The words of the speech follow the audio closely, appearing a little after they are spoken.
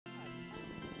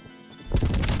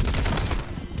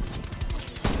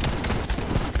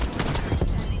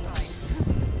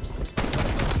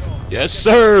Yes,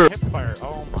 sir. Hipfire.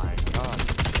 Oh my god.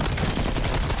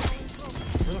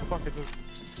 Where the fuck is this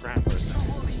scram person?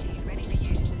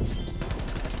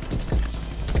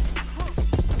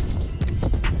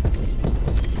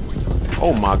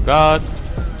 Oh my god.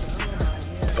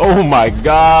 Oh my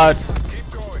god.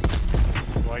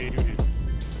 Why you do this?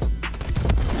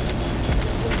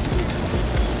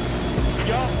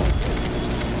 Yo!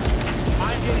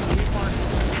 I'm getting hit marked.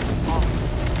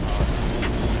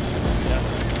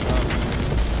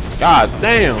 God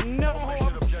damn. No!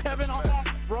 I'm 7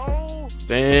 off, bro!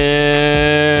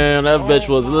 Damn, that bitch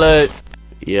was lit.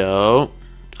 Yo.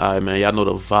 Alright, man. Y'all know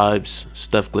the vibes.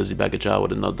 Steph Glizzy back at y'all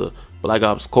with another Black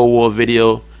Ops Cold War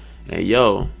video. And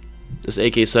yo, this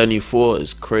AK-74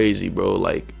 is crazy, bro.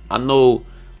 Like, I know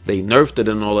they nerfed it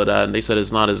and all of that, and they said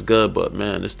it's not as good, but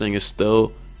man, this thing is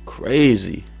still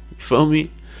crazy. You feel me?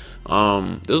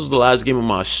 This was the last game of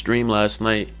my stream last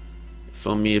night. You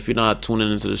feel me? If you're not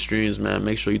tuning into the streams, man,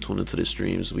 make sure you tune into the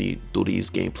streams. We do these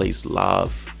gameplays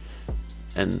live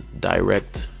and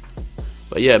direct.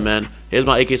 But yeah, man, here's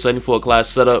my AK-74 class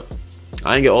setup.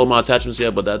 I ain't get all my attachments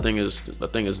yet, but that thing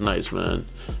is nice, man.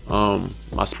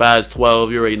 My Spaz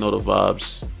 12, you already know the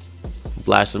vibes.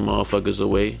 Blasting motherfuckers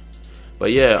away.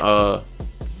 But yeah,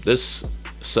 this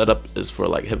setup is for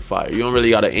like hip fire. You don't really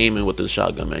gotta aim in with this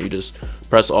shotgun, man. You just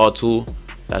press R2,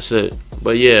 that's it.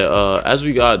 But yeah, as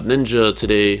we got Ninja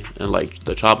today and like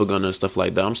the Chopper Gunner and stuff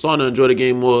like that, I'm starting to enjoy the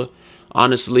game more,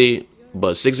 honestly.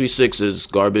 But 6v6 is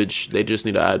garbage. They just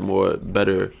need to add more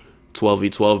better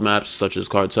 12v12 maps such as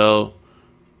Cartel.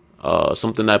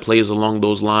 Something that plays along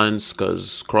those lines,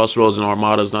 because Crossroads and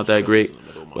Armada is not that great.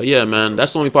 But yeah, man,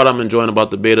 that's the only part I'm enjoying about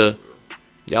the beta.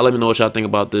 Y'all let me know what y'all think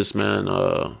about this, man.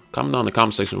 Comment down in the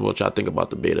comment section what y'all think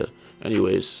about the beta.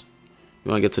 Anyways, we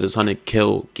want to get to this 100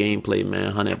 kill gameplay, man.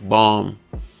 100 bomb.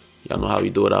 Y'all know how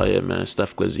we do it out here, man.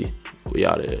 Steph Glizzy, we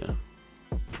out of here.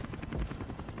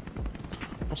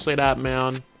 Don't say that,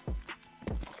 man.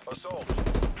 Assault.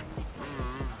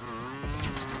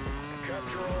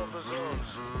 Capture all of the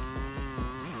zones.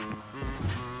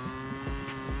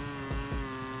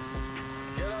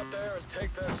 Get out there and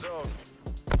take that zone.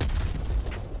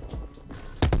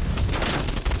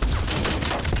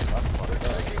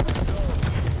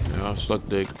 Yeah, suck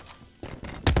dick.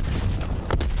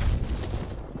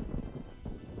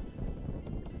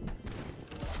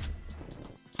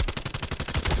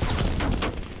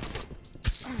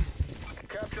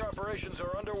 Capture operations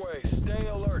are underway. Stay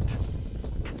alert.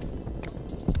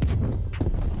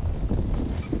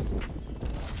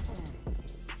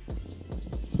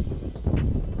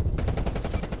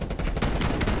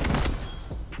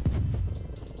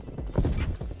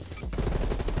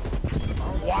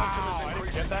 Wow! I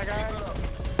didn't get that guy?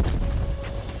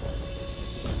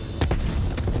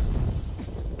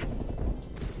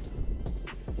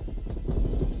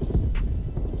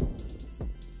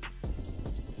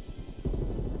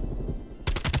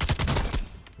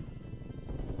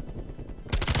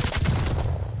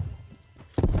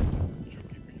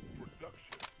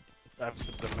 That's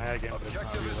the mad again.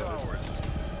 Objective is ours.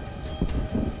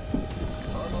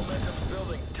 Our momentum's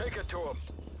building. Take it to him.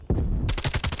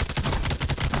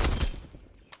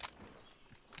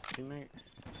 Teammate.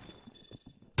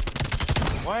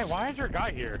 Why is your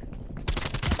guy here?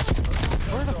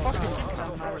 Where the fuck is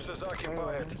Hostile forces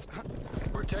occupy it.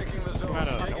 We're taking the zone.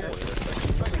 Kinda Take it. nowhere.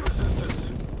 Expect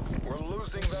resistance. We're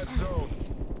losing that zone.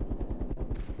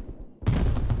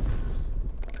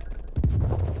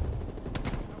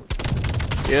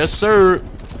 Yes, sir.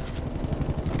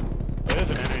 There's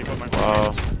an enemy, but my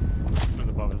Wow. is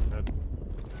above his head.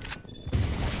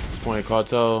 This point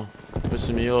Cartel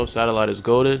pissing me off. Satellite is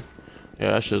goated.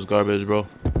 Yeah, that shit's garbage, bro.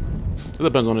 It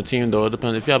depends on the team, though. It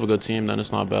depends. If you have a good team, then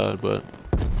it's not bad. But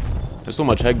there's so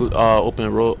much head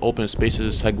open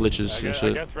spaces, head glitches and I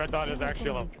shit. guess Red Dot is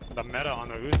actually the meta on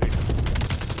the Uzi.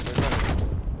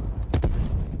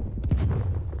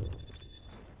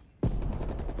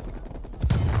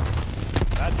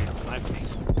 That dude's sniping.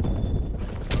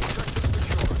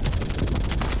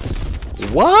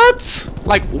 What?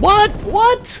 Like what?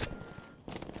 What?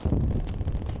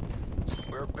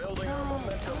 We're building our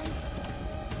momentum.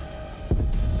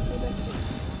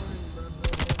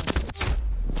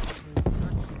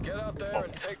 Get out there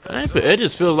and take that zone. It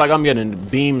just feels like I'm getting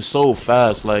beamed so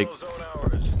fast. Like, Zone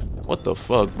ours. what the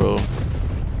fuck, bro?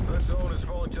 That zone is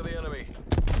falling to the enemy.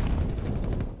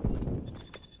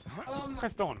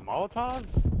 Guys throwing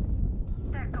Molotovs?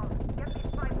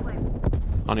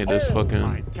 I need this Oh my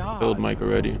fucking God. build mic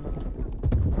already.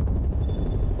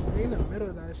 In the middle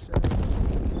of that shit.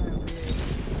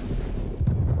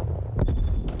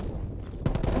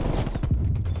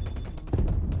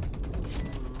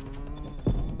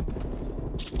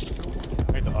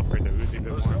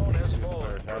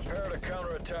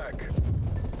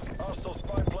 back. Hostile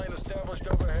spy plane established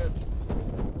overhead.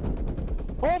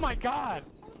 Oh my god!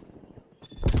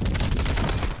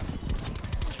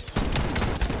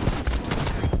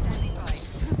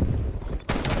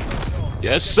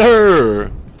 Yes,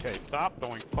 sir. Okay, stop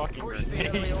throwing fucking Push the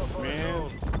enemy grenades, off our man.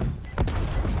 zone.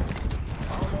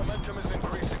 Our momentum is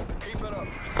increasing. Keep it up.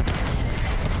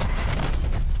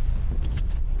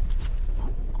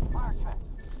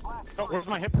 Oh, where's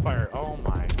my hip fire? Oh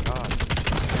my god.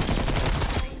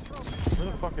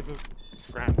 Where the fuck is this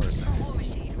scrambler thing? War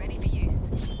machine ready for use.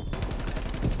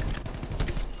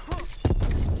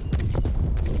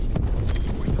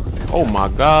 Oh my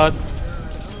god.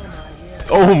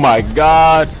 Oh my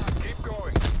god. Keep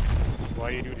going.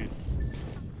 Why you do this?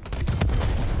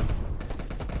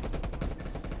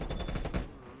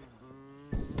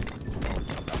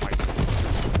 That might get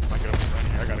up and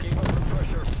running. I gotta Keep up the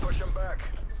pressure. Push them back.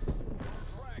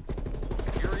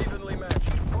 You're evenly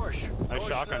matched. Push. nice Push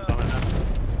shotgun now. coming in.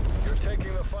 You're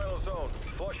taking the final zone.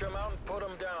 Flush them out and put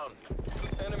them down.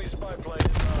 Enemy spy plane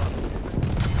inbound.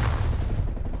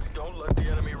 Don't let the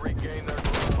enemy regain their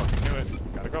ground. Fucking knew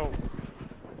it. Gotta go.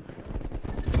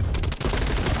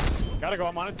 Gotta go,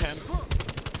 I'm on a 10.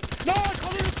 No, I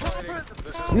called it a chopper!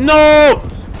 This is No.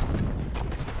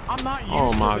 I'm not used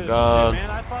Oh to my this God. shit, man.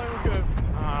 I thought it was good.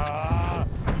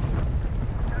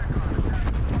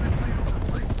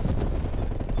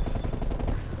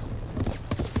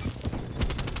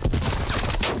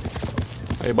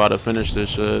 They about to finish this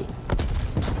shit.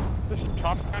 This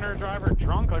chopper gunner driver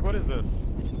drunk? Like, what is this?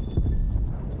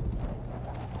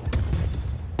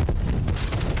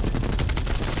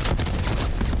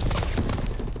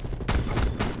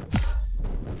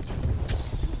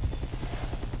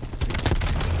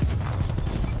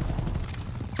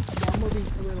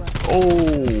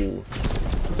 Oh.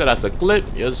 He said that's a clip.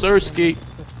 Yes, sir, Ski.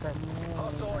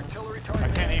 hostile artillery I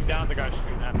target. can't aim down the guy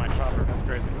shooting at my chopper. That's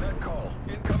crazy. Net call.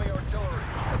 Incoming artillery.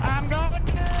 I'm going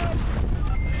down!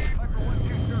 Hyper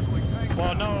 1-2 circling. Tank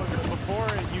Well, down. no, before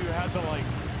you had to, like,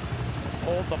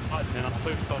 hold the button, and I'm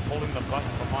still holding the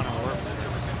button from on and work.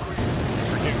 Momentum is increasing.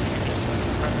 You can just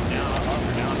press it down, up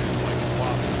or down, and like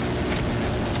swap.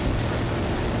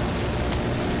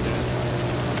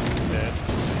 Dead.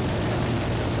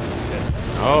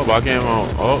 Oh, but I can't.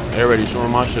 Oh, they already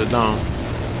showing my shit down. Dead.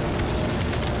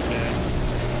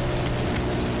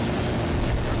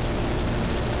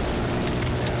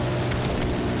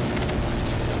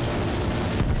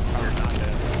 Oh, you're not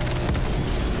dead.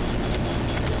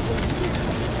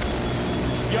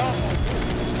 Yo!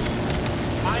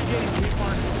 I'm getting hit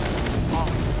marked. Oh.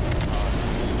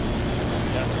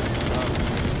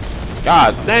 Yes.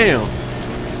 God damn.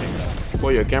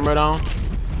 Put your camera down.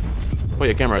 Put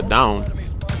your camera down. Enemy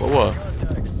spy For what?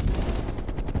 contacts.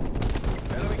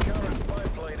 Enemy counter spy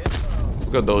plane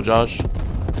inbound. Good though, Josh.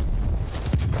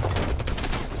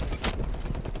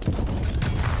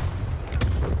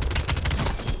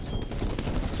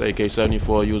 This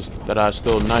AK-74u that are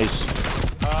still nice.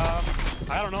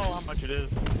 I don't know how much it is,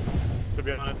 to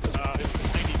be honest. It's 90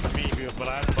 for me, but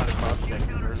I have to buy the cross check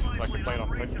first so I can play it on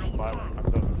PlayStation 5 when it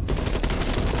comes up.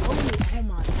 Oh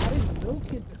my, how did no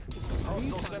kid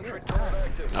Hostile sentry turret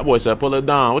active. That boy said pull it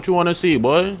down. What you want to see,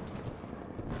 boy?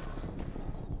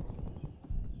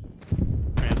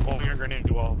 Man, holding a grenade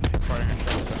while firing a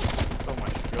shotgun. So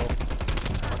much skill.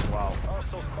 Wow.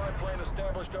 Hostile spy plane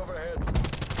established overhead.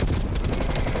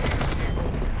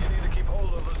 You need to keep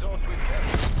hold of the zones we've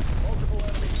captured. Multiple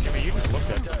enemies. I mean, you just looked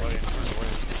at contact. somebody and turned away.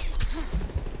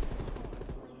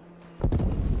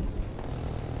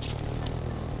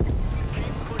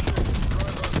 Keep pushing.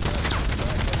 Drive us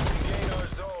back and regain our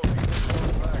zone. Even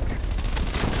further back.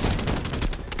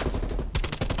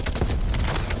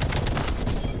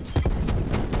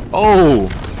 Oh,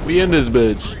 we in this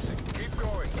bitch. Increasing. Keep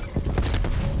going.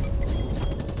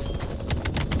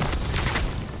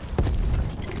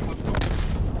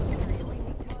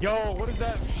 Yo, what is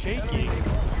that shaking?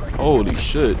 Holy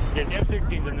shit. Yeah, the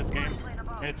M16's in this game,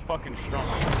 and it's fucking strong.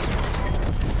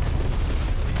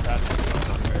 That's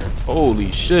unfair.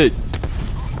 Holy shit.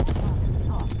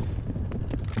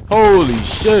 Holy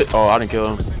shit. Oh, I didn't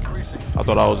kill him. Is increasing. I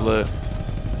thought I was lit.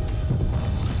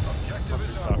 Objective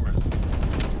is ours.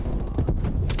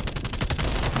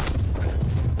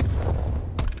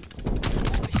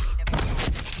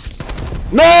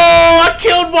 No, I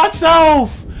killed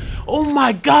myself. Oh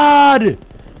my god.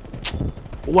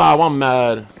 Wow, I'm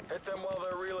mad. Hit them while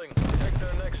they're reeling. Take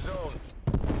their next zone.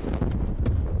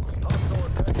 Hostile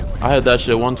attack helicopter. I had that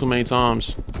shit one too many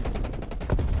times.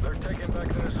 They're taking back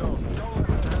their zone. Don't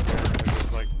let that happen.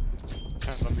 There's like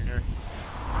 10 something here.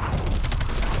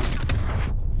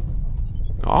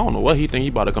 I don't know what he think he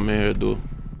about to come in here and do.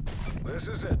 This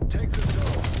is it. Take the zone.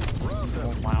 Round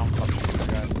them. Wow,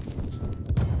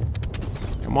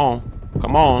 Come on.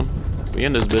 Come on. We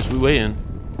in this bitch. We waiting.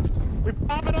 we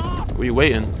pop it off. We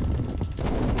waiting.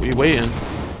 We waiting.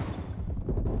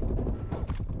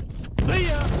 See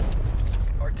ya.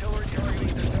 Artillery targeting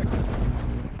detected.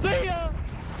 See ya.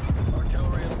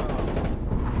 Artillery inbound.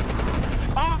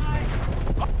 Bye.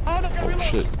 Oh, no, gotta reload.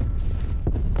 Shit.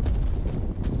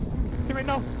 Wait,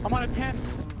 no, I'm on a 10.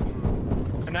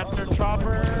 And that's their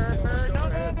chopper. No.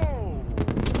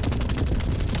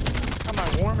 Got my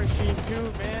war machine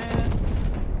too, man.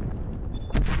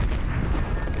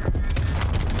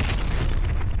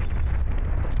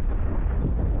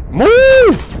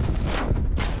 Move!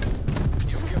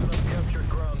 You've given them captured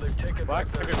ground. They've taken Black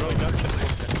back their ticket really does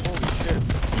this. Holy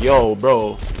shit. Yo,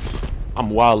 bro. I'm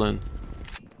wildin'.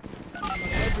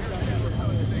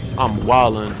 I'm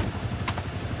wildin'.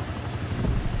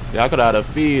 Yeah, I could have had a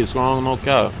feed strong, no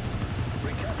cap.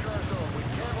 recapture our zone. We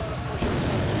can't let them push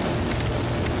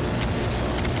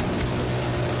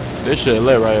us. This shit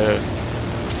lit right here.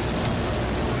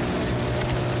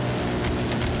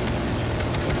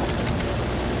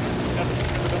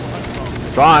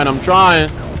 I'm trying.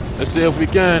 Let's see if we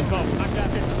can.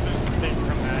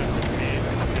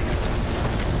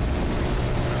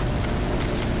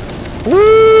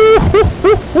 Woo!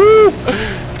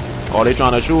 Oh, they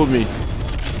trying to shoot me.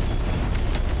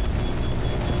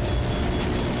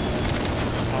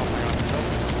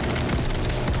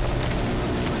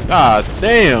 God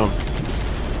damn.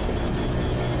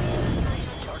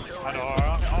 I know,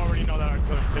 I already know that I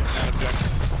could have finished that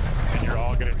objective. And you're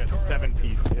all gonna get 7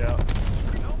 piece, yeah.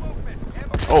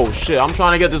 Oh shit, I'm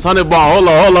trying to get this 100 bomb.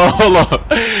 Hold on.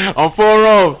 I'm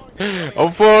 4-0.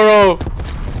 I'm 4-0.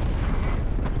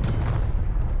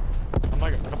 I'm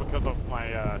like a couple kills off my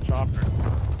chopper.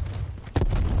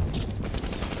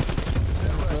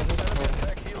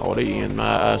 Oh, they eating my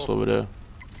ass over there.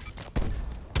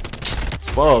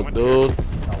 Fuck, dude.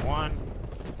 Got one.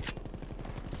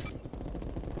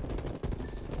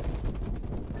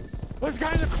 There's a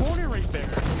guy in the corner right there.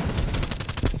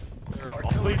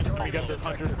 Please, we got this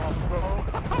 100 bro.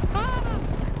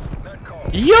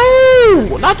 Yo!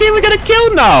 I can't even get a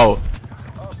kill now.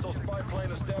 Hostile spy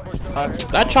plane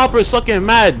established. That chopper is sucking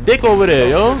mad dick over there,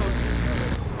 yo.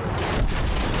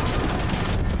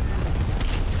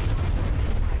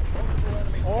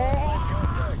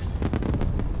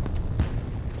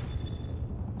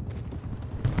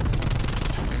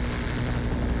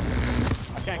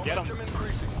 Can't get him.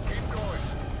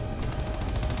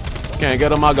 Can't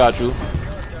get him, I got you.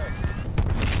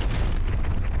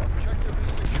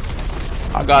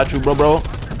 I got you, bro.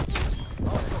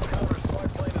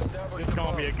 This is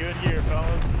gonna be a good year,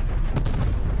 fellas.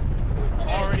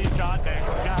 Already shot down.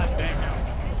 God damn.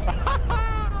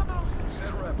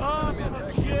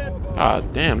 Oh, shit.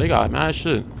 God damn, they got mad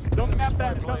shit. Don't cap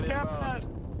that. Don't cap that.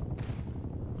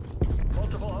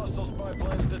 Multiple hostile spy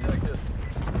planes detected.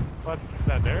 What's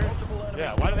that there?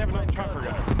 Yeah, why do they have no chopper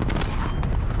gun?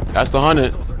 That's the 100.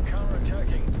 Missiles are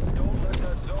counterattacking. Don't let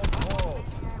that zone fall.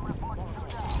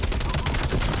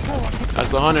 That's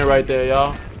the 100 right there,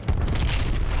 y'all.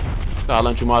 Gotta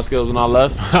lunch you my skills when I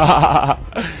left.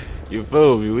 You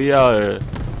feel me? We out here.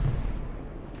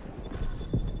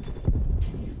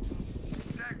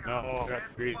 No, that's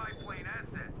great.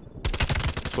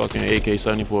 This fucking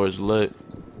AK-74 is lit.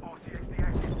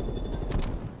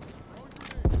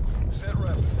 Set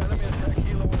rep. Enemy attack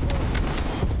helo above.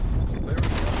 There we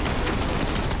go.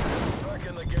 Back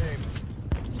in the game.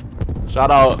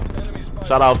 Shout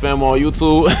out fam on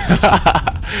YouTube.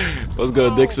 What's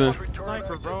good, Dixon?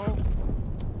 Sniper, bro.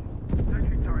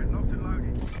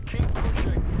 Keep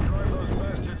pushing. Drive those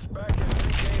bastards back and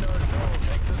regain our zone.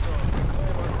 Take the zone.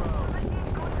 Reclaim our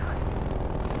ground.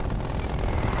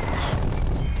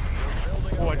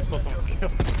 Oh, I just saw someone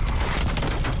kill.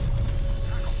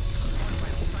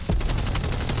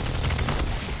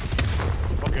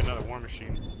 I'll get another war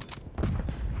machine.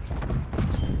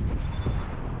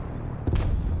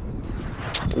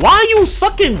 Why are you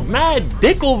sucking mad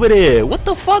dick over there? What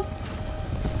the fuck?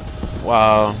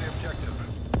 Wow.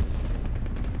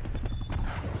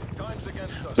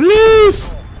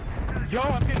 Please. Yo,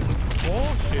 I'm getting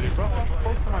bullshitted, bro. I'm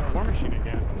close to my war machine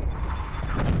again.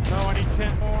 No, I need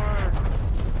 10 more.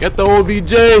 Get the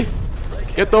OBJ.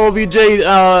 Get the OBJ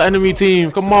enemy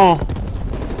team. Come on.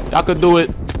 Y'all could do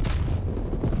it.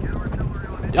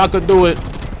 Y'all could do it.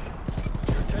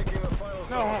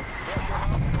 No.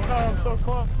 No, I'm so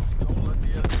close. Don't let the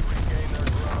enemy regain their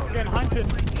ground. I'm getting hunted.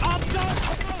 I'm done.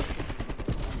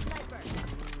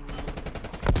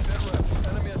 Set reps.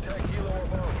 Enemy attack helo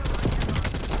above.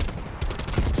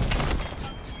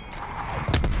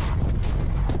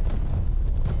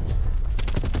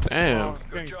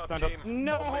 job, Stand up. team.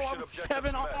 No, All mission I'm objectives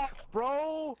 7 met. off,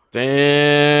 bro.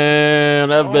 Damn,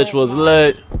 that bitch was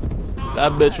lit.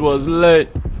 That bitch was lit.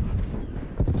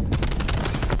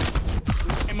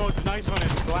 Emo's nice when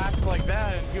it's glass like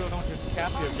that and people don't just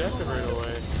cap the objective right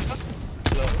away.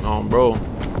 Oh, bro.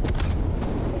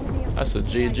 That's a Oh,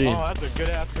 GG. that's a good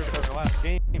after our last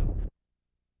game.